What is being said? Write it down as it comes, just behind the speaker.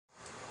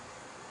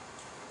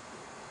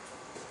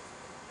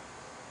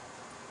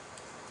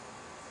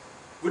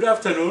Good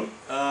afternoon.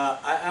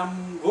 I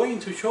am going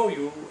to show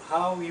you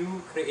how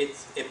you create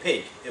a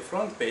page, a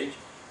front page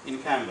in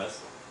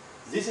Canvas.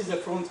 This is a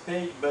front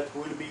page, but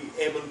we'll be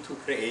able to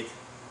create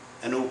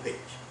a new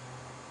page.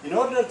 In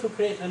order to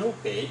create a new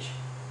page,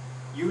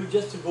 you'll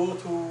just go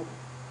to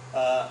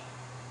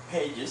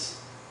Pages,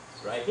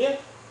 right here.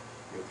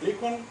 You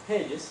click on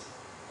Pages,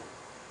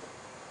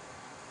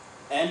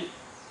 and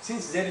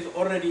since there is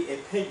already a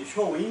page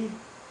showing,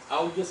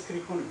 I'll just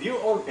click on View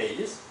All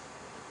Pages.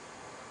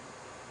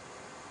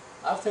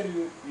 After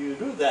you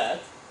do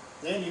that,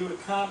 then you will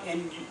come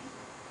and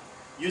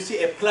you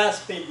see a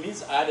plus page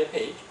means add a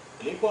page.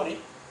 Click on it.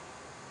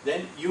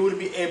 Then you will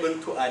be able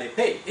to add a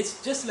page.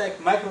 It's just like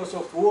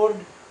Microsoft Word,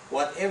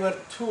 whatever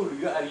tool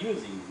you are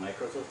using.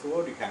 Microsoft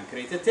Word, you can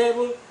create a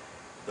table,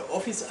 the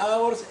office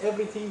hours,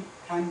 everything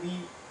can be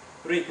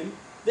written.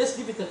 Let's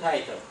give it a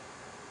title.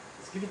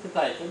 Let's give it a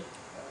title.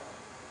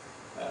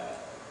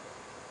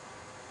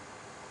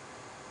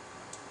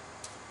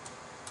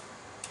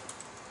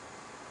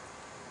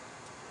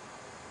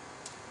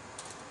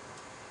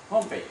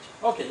 Homepage.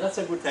 Okay, that's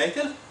a good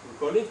title. We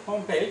call it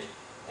homepage.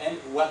 And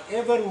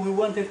whatever we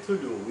wanted to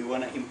do, we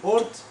want to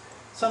import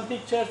some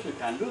pictures, we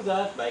can do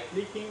that by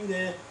clicking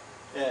the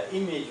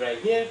image right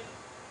here.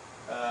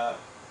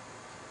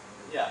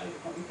 Yeah,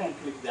 you can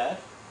click that.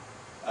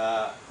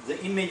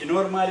 The image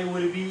normally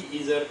will be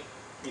either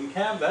in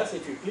Canvas.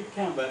 If you click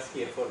Canvas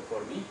here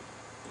for me,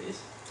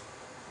 please.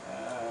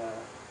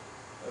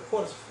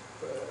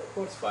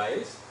 Course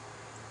files.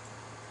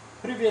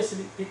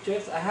 Previously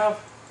pictures, I have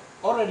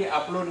already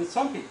uploaded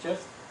some pictures.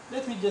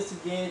 Let me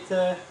just get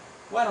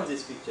one of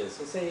these pictures.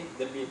 So say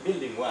the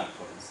building one,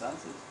 for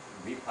instance, it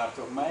will be part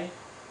of my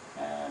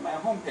my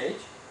home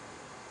page.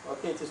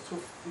 Okay, it is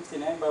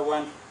 259 by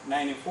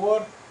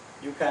 194.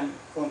 You can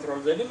control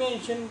the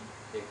dimension.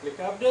 You click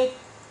update.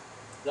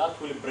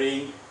 That will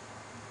bring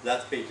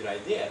that page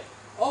right there.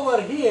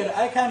 Over here,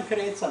 I can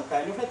create some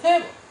kind of a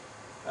table.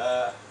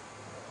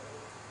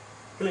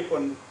 Click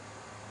on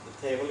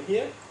the table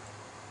here.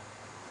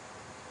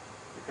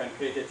 You can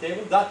create a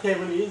table. That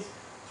table is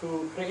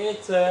to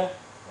create,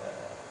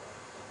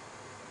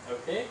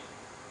 okay,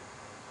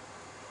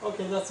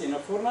 that's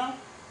enough for now.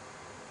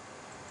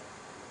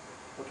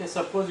 Okay,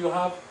 suppose you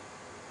have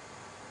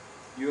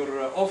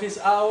your office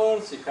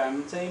hours, you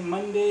can say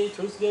Monday,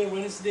 Tuesday,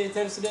 Wednesday,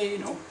 Thursday,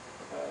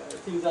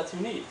 things that you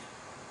need.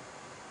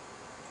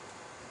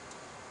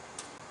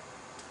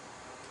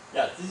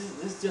 Yeah, this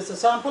is just a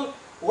sample.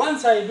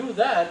 Once I do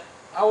that,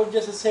 I will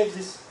just save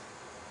this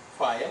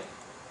file.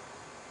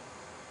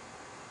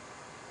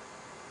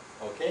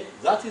 Okay,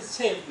 that is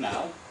saved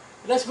now.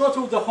 Let's go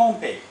to the home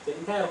page, the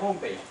entire home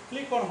page.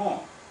 Click on home.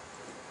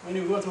 When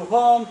you go to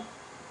home,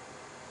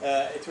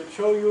 it will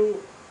show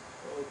you,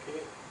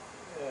 okay,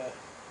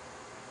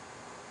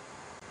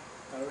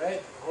 all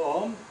right,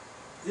 home.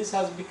 This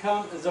has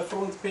become the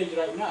front page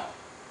right now.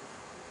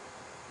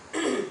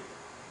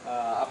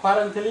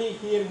 Apparently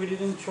here we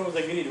didn't show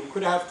the grid. We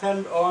could have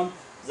turned on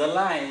the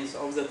lines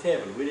of the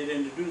table. We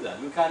didn't do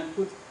that. We can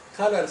put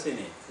colors in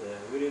it.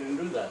 We didn't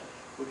do that.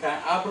 We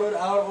can upload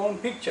our own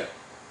picture.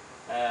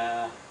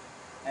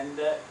 And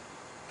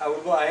I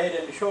will go ahead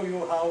and show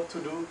you how to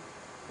do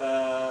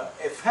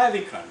a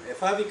favicon. A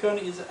favicon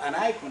is an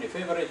icon, a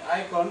favorite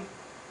icon,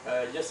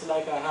 just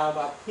like I have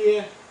up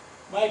here,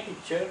 my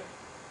picture.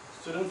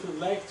 Students would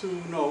like to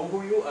know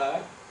who you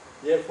are,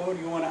 therefore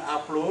you want to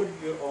upload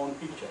your own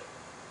picture.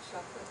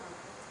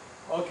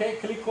 Okay,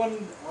 click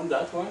on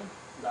that one,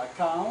 the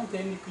account,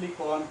 and you click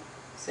on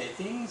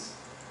settings.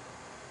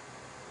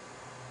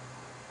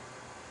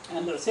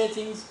 Under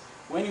settings,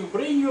 when you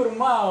bring your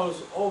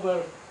mouse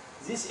over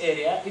this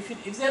area, if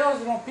there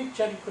was no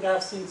picture, you could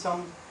have seen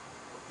some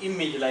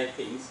image-like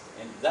things,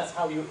 and that's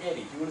how you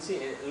edit. You will see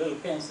a little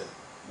pencil.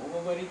 Move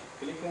over it,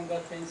 click on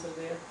that pencil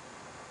there.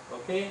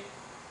 Okay?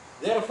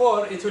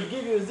 Therefore, it will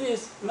give you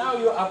this. Now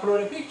you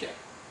upload a picture.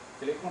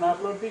 Click on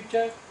upload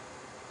picture.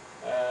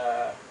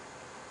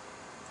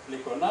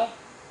 Click on that.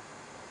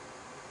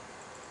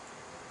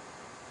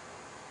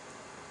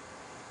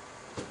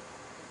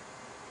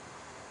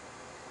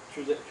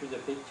 Choose a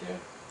picture.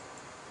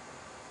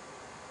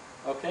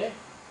 Okay,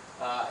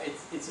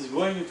 it is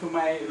going to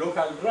my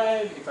local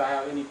drive. If I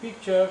have any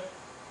picture,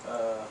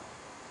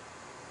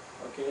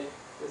 okay,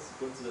 let's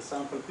go to the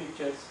sample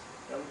pictures.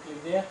 Double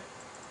click there.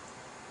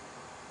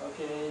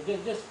 Okay,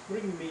 just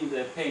bring me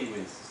the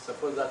penguins.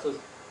 Suppose that was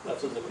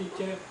the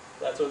picture.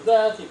 That was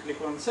that. You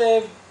click on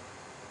save.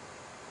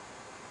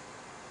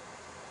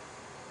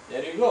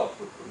 There you go.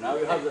 Now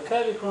you have the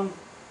favicon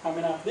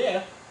coming up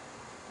there,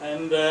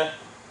 and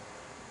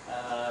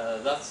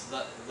that's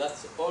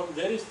all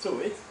there is to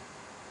it.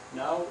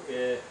 Now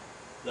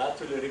that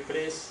will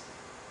replace.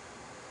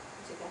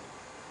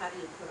 How do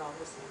you put all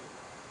this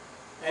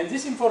in? And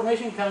this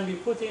information can be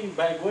put in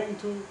by going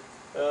to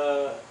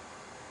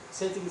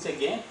settings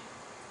again.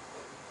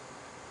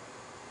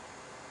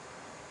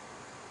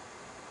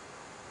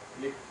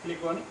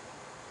 Click on it.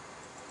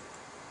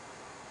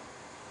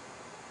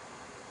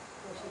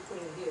 What you put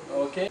in here?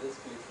 Okay. Let's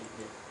click in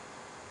here.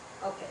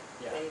 Okay,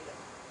 Yeah. there you go.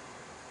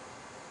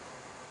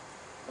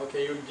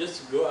 Okay, you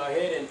just go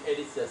ahead and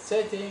edit the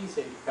settings,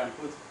 and you can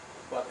put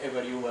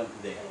whatever you want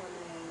there.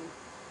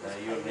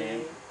 Your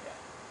name. Yeah.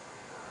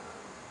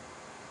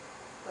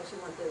 But you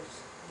want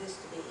this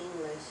to be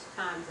English,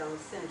 time zone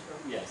central.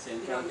 Yes, You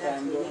central don't time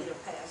actually zone. need a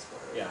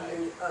password, Yeah, and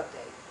then you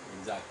update.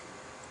 Exactly.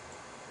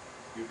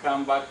 You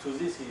come back to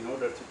this in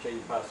order to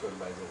change password,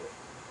 by the way.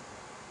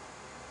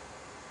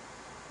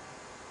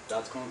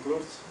 That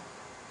concludes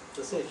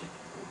the session.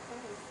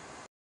 Okay.